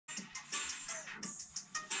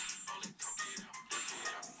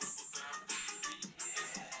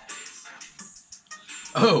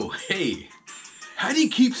Oh, hey, how do you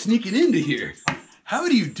keep sneaking into here? How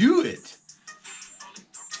do you do it?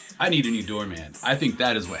 I need a new doorman. I think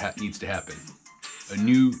that is what needs to happen. A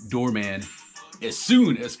new doorman as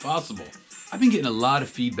soon as possible. I've been getting a lot of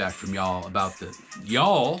feedback from y'all about the,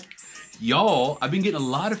 y'all, I've been getting a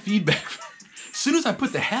lot of feedback. As soon as I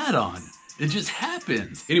put the hat on, it just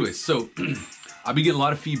happens. Anyway, so I've been getting a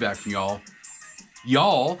lot of feedback from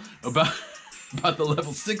y'all about the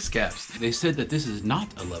level 6 caps. They said that this is not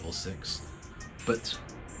a level 6, but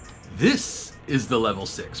this is the level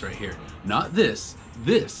 6 right here. Not this,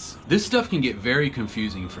 this. This stuff can get very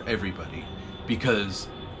confusing for everybody because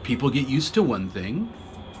people get used to one thing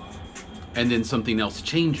and then something else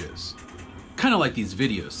changes. Kind of like these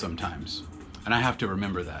videos sometimes. And I have to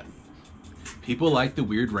remember that. People like the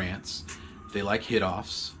weird rants. They like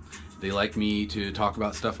hit-offs. They like me to talk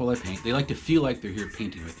about stuff while I paint. They like to feel like they're here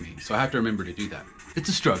painting with me. So I have to remember to do that. It's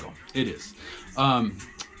a struggle. It is.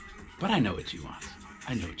 But I know what you want.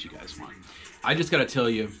 I know what you guys want. I just gotta tell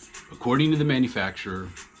you, according to the manufacturer,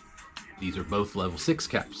 these are both level 6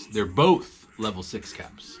 caps. They're both level 6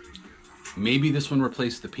 caps. Maybe this one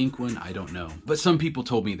replaced the pink one, I don't know. But some people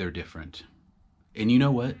told me they're different. And you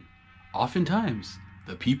know what? Oftentimes,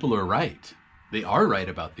 the people are right. They are right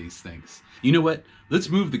about these things. You know what? Let's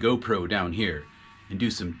move the GoPro down here and do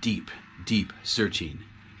some deep, deep searching.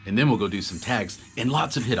 And then we'll go do some tags and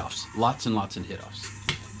lots of hit-offs. Lots and lots of hit-offs.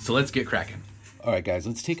 So let's get cracking. All right, guys,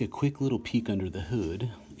 let's take a quick little peek under the hood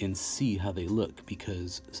and see how they look,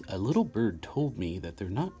 because a little bird told me that they're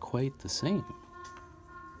not quite the same.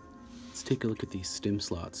 Let's take a look at these stem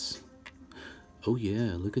slots. Oh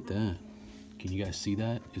yeah, look at that. Can you guys see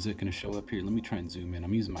that? Is it gonna show up here? Let me try and zoom in.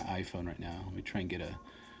 I'm using my iPhone right now. Let me try and get a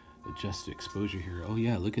adjusted exposure here. Oh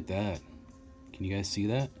yeah, look at that. Can you guys see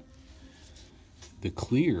that? The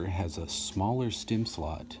clear has a smaller stem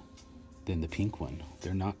slot than the pink one.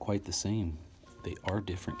 They're not quite the same. They are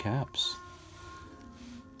different caps.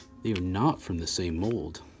 They are not from the same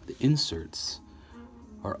mold. The inserts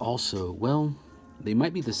are also, well, they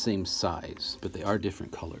might be the same size, but they are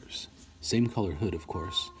different colors. Same color hood, of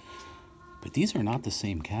course. But these are not the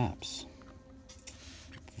same caps.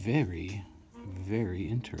 Very, very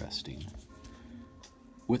interesting.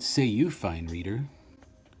 What say you, fine reader?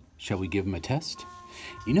 Shall we give them a test?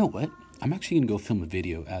 You know what? I'm actually gonna go film a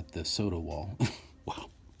video at the soda wall. Wow.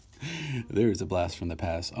 There's a blast from the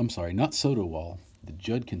past. I'm sorry, not soda wall, the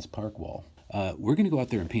Judkins Park wall. We're gonna go out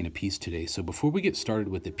there and paint a piece today. So before we get started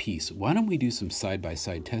with the piece, why don't we do some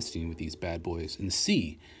side-by-side testing with these bad boys and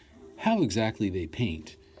see how exactly they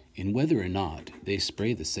paint and whether or not they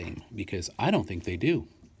spray the same, because I don't think they do.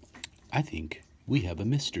 I think we have a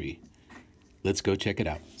mystery. Let's go check it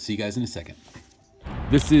out. See you guys in a second.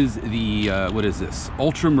 This is the, what is this?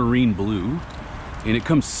 Ultramarine blue. And it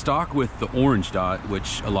comes stock with the orange dot,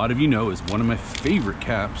 which a lot of you know is one of my favorite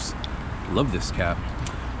caps. Love this cap.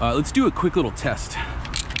 Let's do a quick little test.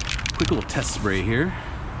 Quick little test spray here.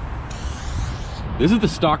 This is the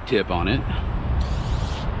stock tip on it.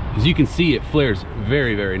 As you can see, it flares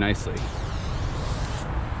very, very nicely.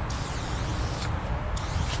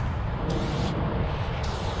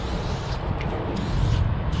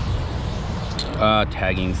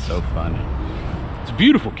 Tagging's so fun. It's a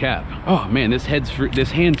beautiful cap. Oh man, this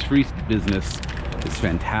hands-free business is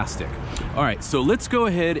fantastic. All right, so let's go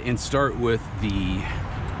ahead and start with the,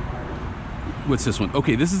 what's this one?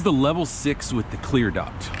 Okay, this is the level 6 with the clear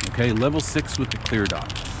dot. Okay, level 6 with the clear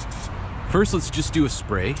dot. First, let's just do a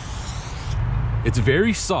spray. It's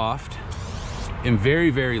very soft and very,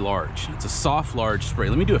 very large. It's a soft, large spray.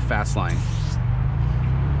 Let me do a fast line.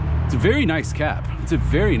 It's a very nice cap. It's a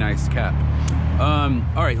very nice cap.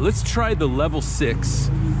 All right, let's try the level 6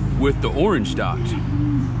 with the orange dot.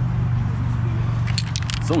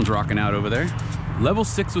 Someone's rocking out over there. Level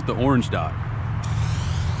 6 with the orange dot.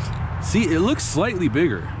 See, it looks slightly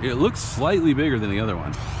bigger. It looks slightly bigger than the other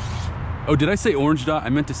one. Oh, did I say orange dot? I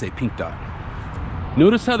meant to say pink dot.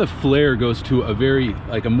 Notice how the flare goes to a very,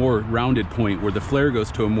 like a more rounded point, where the flare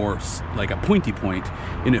goes to a more, like a pointy point,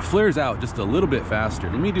 and it flares out just a little bit faster.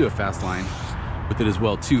 Let me do a fast line with it as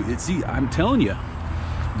well too. See, I'm telling you,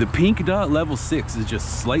 the pink dot level 6 is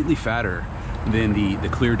just slightly fatter than the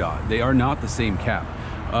clear dot. They are not the same cap.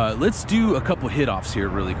 Let's do a couple hit-offs here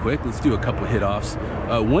really quick. Let's do a couple hit-offs.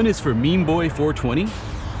 One is for Meme Boy 420.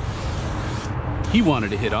 He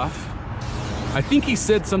wanted a hit-off. I think he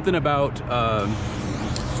said something about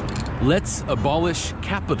let's abolish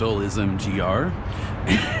capitalism, GR.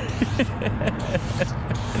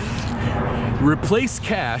 Replace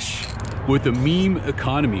cash with a meme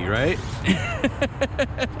economy, right?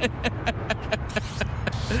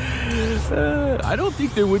 I don't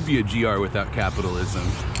think there would be a GR without capitalism.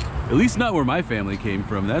 At least not where my family came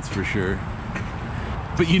from, that's for sure.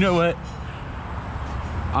 But you know what?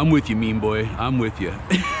 I'm with you, meme boy. I'm with you.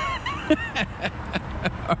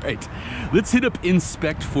 All right, let's hit up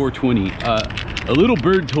Inspect 420. A little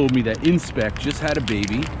bird told me that Inspect just had a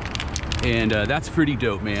baby, and that's pretty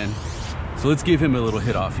dope, man. So let's give him a little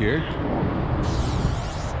hit off here.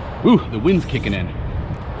 Ooh, the wind's kicking in.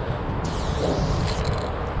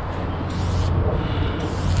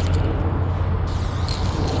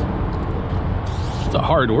 It's a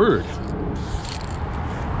hard word.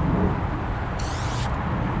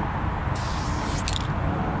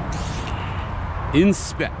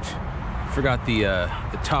 Inspect. Forgot the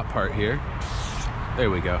top part here. There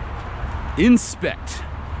we go. Inspect.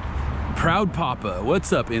 Proud Papa.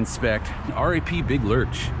 What's up, Inspect? R.I.P. Big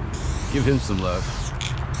Lurch. Give him some love.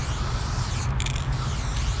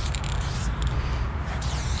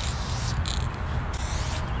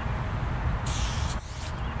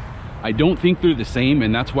 I don't think they're the same,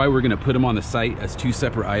 and that's why we're gonna put them on the site as two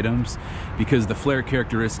separate items, because the flare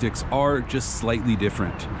characteristics are just slightly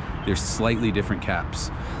different. They're slightly different caps,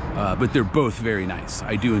 but they're both very nice.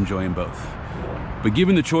 I do enjoy them both. But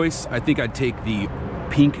given the choice, I think I'd take the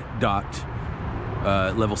pink dot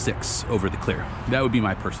level 6 over the clear. That would be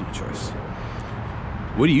my personal choice.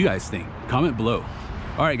 What do you guys think? Comment below.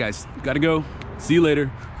 All right, guys, gotta go. See you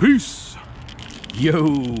later. Peace. Yo,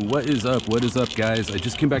 what is up? What is up, guys? I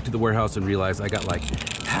just came back to the warehouse and realized I got like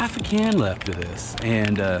half a can left of this,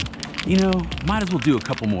 and you know, might as well do a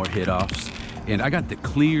couple more hit offs. And I got the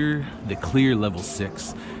clear level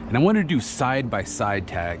 6, and I wanted to do side-by-side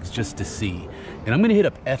tags just to see. And I'm gonna hit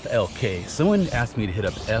up FLK. Someone asked me to hit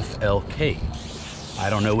up FLK. I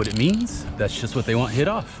don't know what it means. That's just what they want hit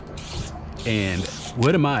off. And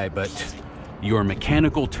what am I but your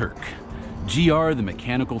mechanical Turk? GR the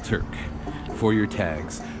mechanical Turk for your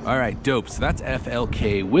tags. All right, dope. So that's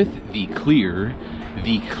FLK with the clear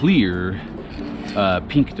pink,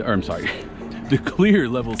 or I'm sorry, the clear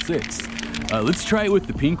level 6. Let's try it with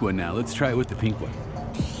the pink one now. Let's try it with the pink one.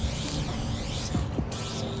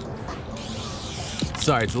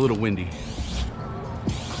 Sorry, it's a little windy.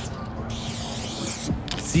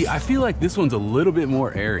 See, I feel like this one's a little bit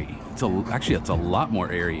more airy. Actually, it's a lot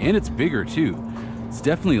more airy, and it's bigger too. It's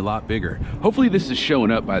definitely a lot bigger. Hopefully this is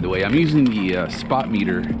showing up, by the way. I'm using the spot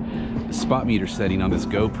meter setting on this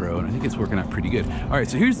GoPro, and I think it's working out pretty good. All right,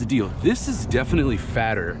 so here's the deal. This is definitely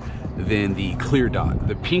fatter than the clear dot.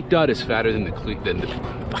 The pink dot is fatter than the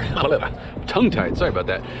tongue-tied, sorry about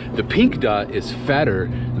that. The pink dot is fatter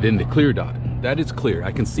than the clear dot. That is clear.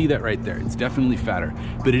 I can see that right there. It's definitely fatter,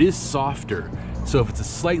 but it is softer. So if it's a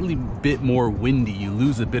slightly bit more windy, you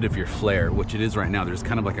lose a bit of your flare, which it is right now. There's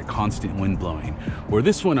kind of like a constant wind blowing. Where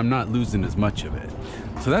this one, I'm not losing as much of it.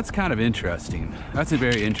 So that's kind of interesting. That's a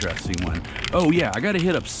very interesting one. Oh yeah, I gotta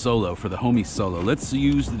hit up Solo for the homie Solo. Let's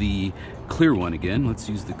use the clear one again. Let's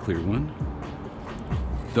use the clear one.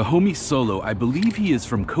 The homie Solo, I believe he is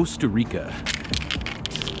from Costa Rica.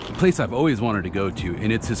 A place I've always wanted to go to,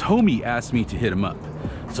 and it's his homie asked me to hit him up.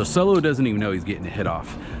 So Solo doesn't even know he's getting a hit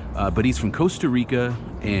off. But he's from Costa Rica,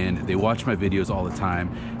 and they watch my videos all the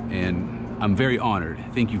time, and I'm very honored.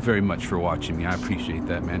 Thank you very much for watching me. I appreciate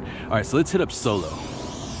that, man. All right, so let's hit up Solo.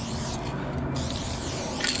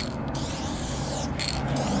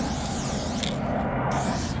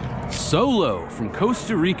 Solo from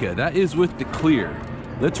Costa Rica. That is with the clear.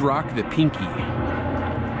 Let's rock the pinky.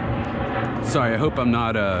 Sorry, I hope I'm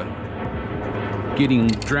not getting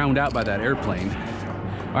drowned out by that airplane.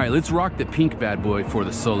 All right, let's rock the pink bad boy for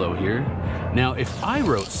the Solo here. Now, if I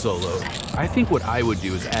wrote Solo, I think what I would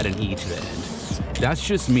do is add an E to the end. That's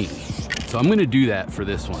just me. So I'm gonna do that for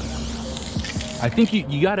this one. I think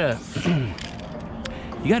you gotta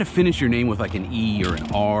finish your name with like an E or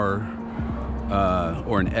an R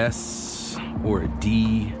or an S or a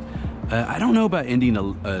D. I don't know about ending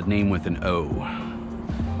a name with an O.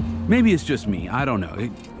 Maybe it's just me, I don't know.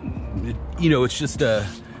 You know, it's just a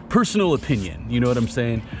personal opinion, you know what I'm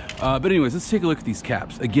saying? But anyways, let's take a look at these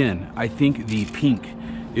caps. Again, I think the pink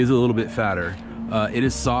is a little bit fatter. It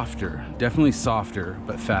is softer, definitely softer,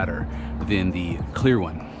 but fatter than the clear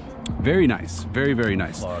one. Very nice, very, very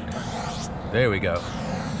nice. There we go.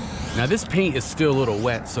 Now this paint is still a little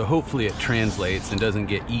wet, so hopefully it translates and doesn't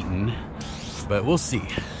get eaten, but we'll see.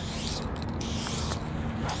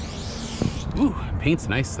 Ooh, paint's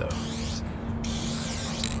nice though.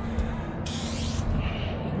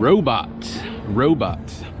 Robot.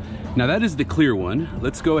 Now that is the clear one.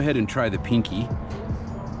 Let's go ahead and try the pinky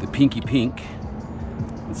pink.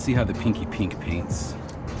 Let's see how the pinky pink paints.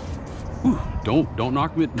 Ooh, don't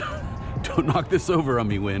knock me, Don't knock this over on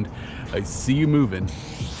me, wind. I see you moving.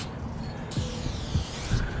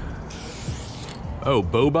 Oh,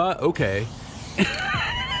 boba? Okay.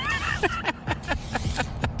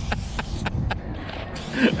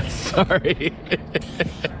 Sorry.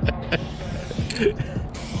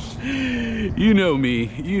 You know me.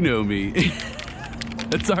 You know me.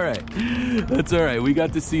 That's all right. That's all right. We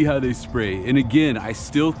got to see how they spray. And again, I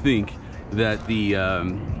still think that the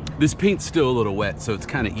this paint's still a little wet, so it's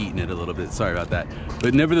kind of eating it a little bit. Sorry about that.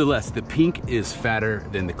 But nevertheless, the pink is fatter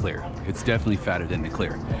than the clear. It's definitely fatter than the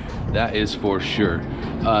clear. That is for sure.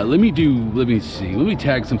 Let me see. Let me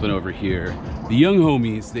tag something over here. The young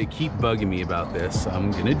homies, they keep bugging me about this. So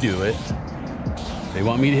I'm gonna do it. They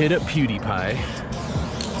want me to hit up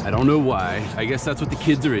PewDiePie. I don't know why. I guess that's what the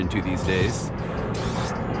kids are into these days.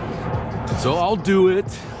 So I'll do it.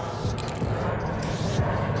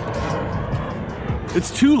 It's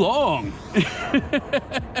too long.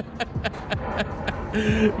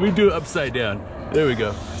 We do it upside down. There we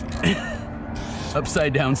go.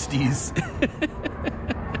 Upside down steez.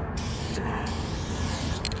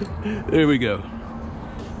 There we go.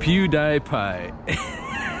 PewDiePie.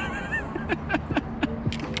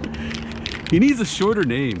 He needs a shorter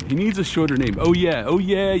name. He needs a shorter name. Oh yeah, oh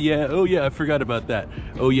yeah, yeah, oh yeah, I forgot about that.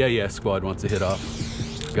 Oh yeah, yeah, squad wants a hit off.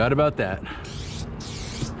 Forgot about that.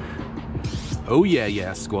 Oh yeah,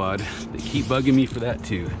 yeah, squad. They keep bugging me for that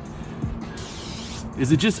too.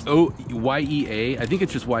 Is it just Y-E-A? I think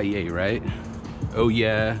it's just Y-E-A, right? Oh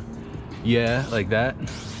yeah, yeah, like that.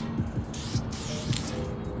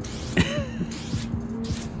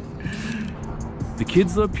 The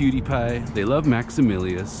kids love PewDiePie. They love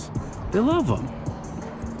Maximilius. They love them.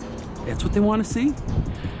 That's what they want to see.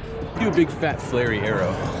 Do a big fat flary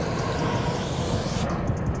arrow.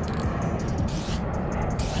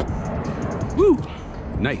 Woo!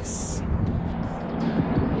 Nice.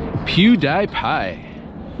 PewDiePie.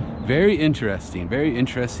 Very interesting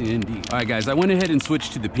indeed. All right, guys, I went ahead and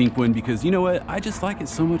switched to the pink one because you know what? I just like it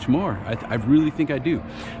so much more. I really think I do.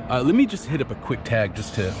 Let me just hit up a quick tag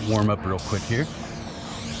just to warm up real quick here.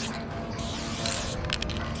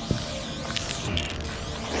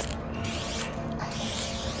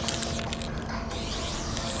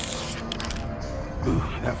 Ooh,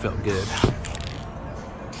 that felt good.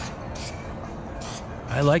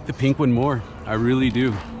 I like the pink one more. I really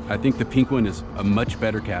do. I think the pink one is a much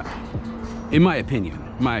better cap. In my opinion,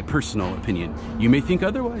 my personal opinion. You may think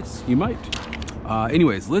otherwise, you might.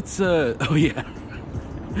 Anyways, let's, oh yeah.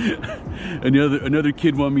 Another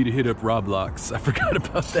kid wanted me to hit up Roblox. I forgot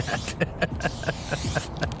about that.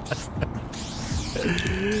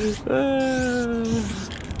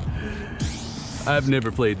 I've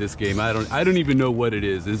never played this game. I don't even know what it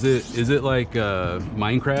is. Is it like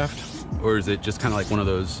Minecraft? Or is it just kind of like one of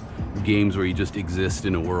those games where you just exist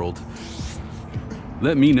in a world?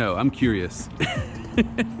 Let me know, I'm curious.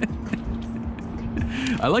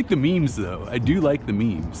 I like the memes though. I do like the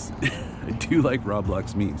memes. I do like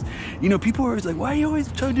Roblox memes. You know, people are always like, why are you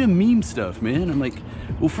always trying to do meme stuff, man? I'm like,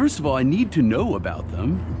 well, first of all, I need to know about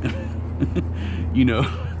them. You know,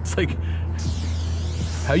 it's like,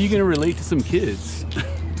 how are you gonna relate to some kids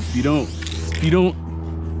if you don't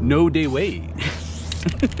know they way?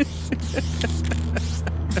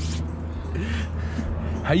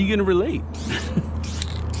 How you gonna relate?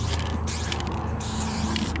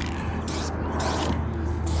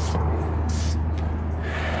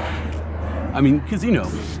 I mean, because you know,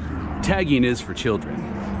 tagging is for children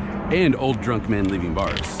and old drunk men leaving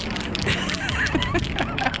bars.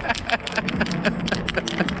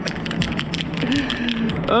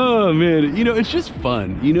 Oh man, you know, it's just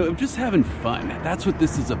fun. You know, I'm just having fun. That's what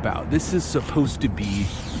this is about. This is supposed to be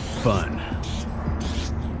fun.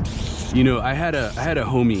 You know, I had a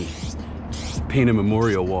homie paint a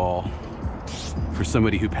memorial wall for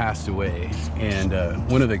somebody who passed away, and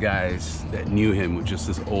one of the guys that knew him was just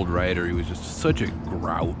this old writer. He was just such a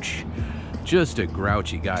grouch, just a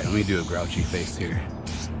grouchy guy. Let me do a grouchy face here.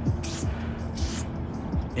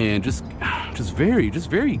 And just was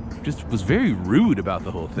very rude about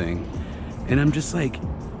the whole thing. And I'm just like,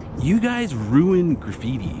 you guys ruin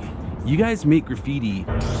graffiti. You guys make graffiti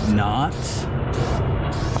not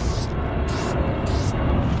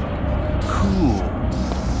cool.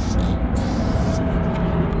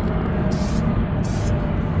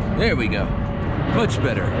 There we go. Much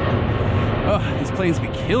better. Oh, these planes be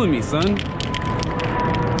killing me, son.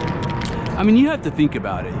 I mean, you have to think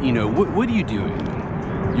about it. You know, what are you doing?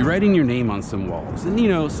 You're writing your name on some walls, and you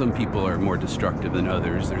know, some people are more destructive than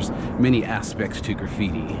others. There's many aspects to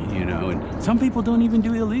graffiti, you know, and some people don't even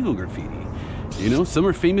do illegal graffiti. You know, some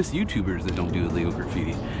are famous YouTubers that don't do illegal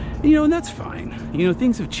graffiti. You know, and that's fine. You know,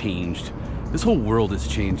 things have changed. This whole world has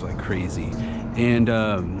changed like crazy. And,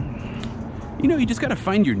 you know, you just gotta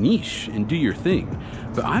find your niche and do your thing.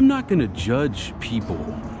 But I'm not gonna judge people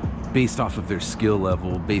based off of their skill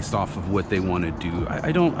level, based off of what they wanna do.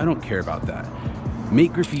 I don't care about that.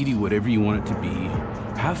 Make graffiti whatever you want it to be.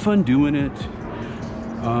 Have fun doing it.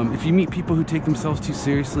 If you meet people who take themselves too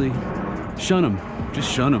seriously, shun them,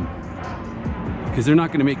 just shun them. Because they're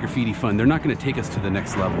not gonna make graffiti fun. They're not gonna take us to the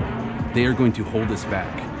next level. They are going to hold us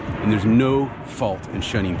back. And there's no fault in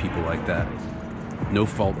shunning people like that. No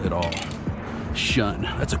fault at all. Shun,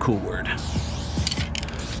 that's a cool word.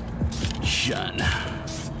 Shun.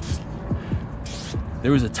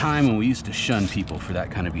 There was a time when we used to shun people for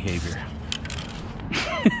that kind of behavior.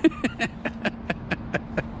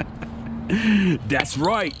 That's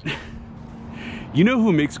right. You know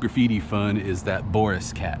who makes graffiti fun is that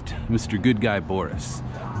Boris cat, Mr. Good Guy Boris.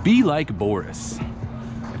 Be like Boris.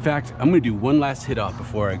 In fact, I'm gonna do one last hit off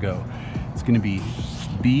before I go. It's gonna be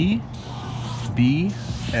B, B,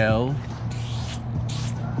 L,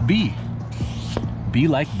 B. Be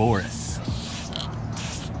like Boris.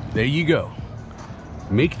 There you go.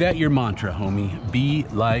 Make that your mantra, homie. Be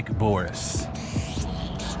like Boris.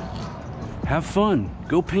 Have fun,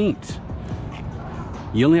 go paint.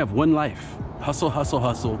 You only have one life. Hustle, hustle,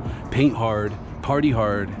 hustle, paint hard, party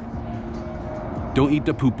hard. Don't eat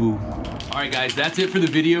the poo-poo. All right, guys, that's it for the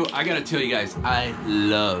video. I gotta tell you guys, I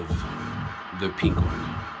love the pink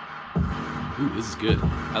one. Ooh, this is good.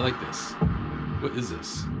 I like this. What is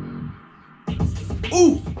this?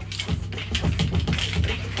 Ooh!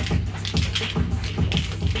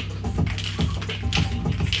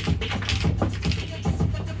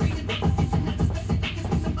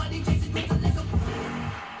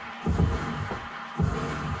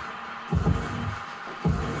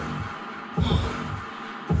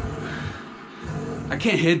 I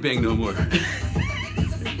can't headbang no more.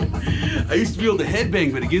 I used to be able to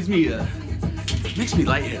headbang, but it gives me makes me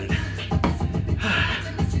lightheaded. I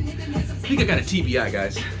think I got a TBI,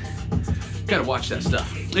 guys. Gotta watch that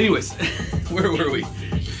stuff. Anyways, where were we?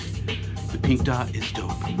 The pink dot is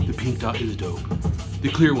dope. The pink dot is dope. The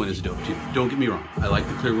clear one is dope too. Don't get me wrong. I like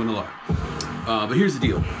the clear one a lot. But here's the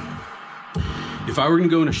deal. If I were gonna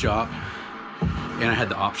go in a shop and I had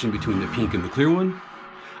the option between the pink and the clear one,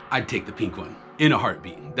 I'd take the pink one in a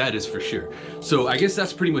heartbeat. That is for sure. So I guess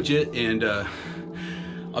that's pretty much it. And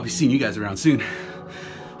I'll be seeing you guys around soon.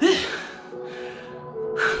 I'm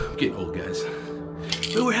getting old, guys.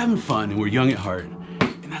 But we're having fun and we're young at heart.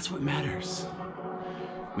 And that's what matters.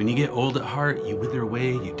 When you get old at heart, you wither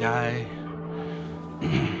away, you die.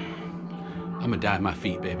 I'm gonna die at my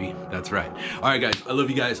feet, baby. That's right. All right, guys, I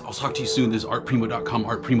love you guys. I'll talk to you soon. This is artprimo.com,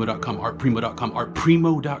 artprimo.com, artprimo.com,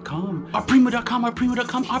 artprimo.com, artprimo.com,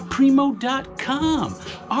 artprimo.com, artprimo.com,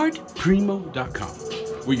 artprimo.com.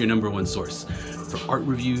 We're your #1 source for art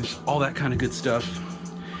reviews, all that kind of good stuff.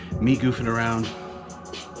 Me goofing around.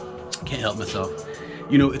 Can't help myself.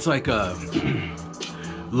 You know, it's like,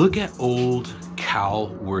 look at old Cal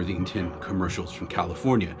Worthington commercials from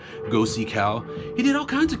California. Go see Cal. He did all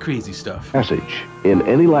kinds of crazy stuff. Passage in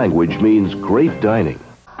any language means great dining.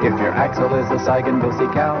 If your axle is a sagging, go see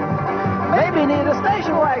Cal. Maybe need a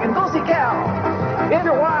station wagon, go see Cal. If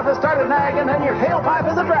your wife has started nagging and your tailpipe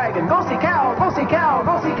is a dragon, go see Cal, go see Cal,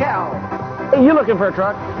 go see Cal. Hey, you looking for a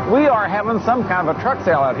truck? We are having some kind of a truck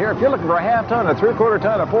sale out here. If you're looking for a half-ton, a three-quarter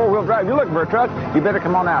ton, a four-wheel drive, you're looking for a truck, you better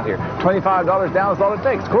come on out here. $25 down is all it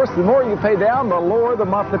takes. Of course, the more you pay down, the lower the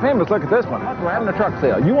monthly payments. Look at this one. We're having a truck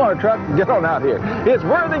sale. You want a truck? Get on out here. It's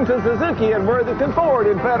Worthington Suzuki and Worthington Ford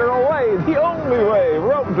in Federal Way, the only way.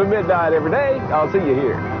 We're open till midnight every day. I'll see you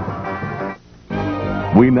here.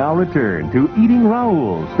 We now return to Eating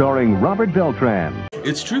Raoul, starring Robert Beltran.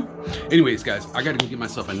 It's true. Anyways, guys, I gotta go get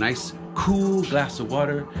myself a nice, cool glass of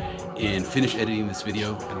water and finish editing this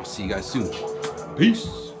video, and I'll see you guys soon.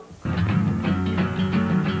 Peace.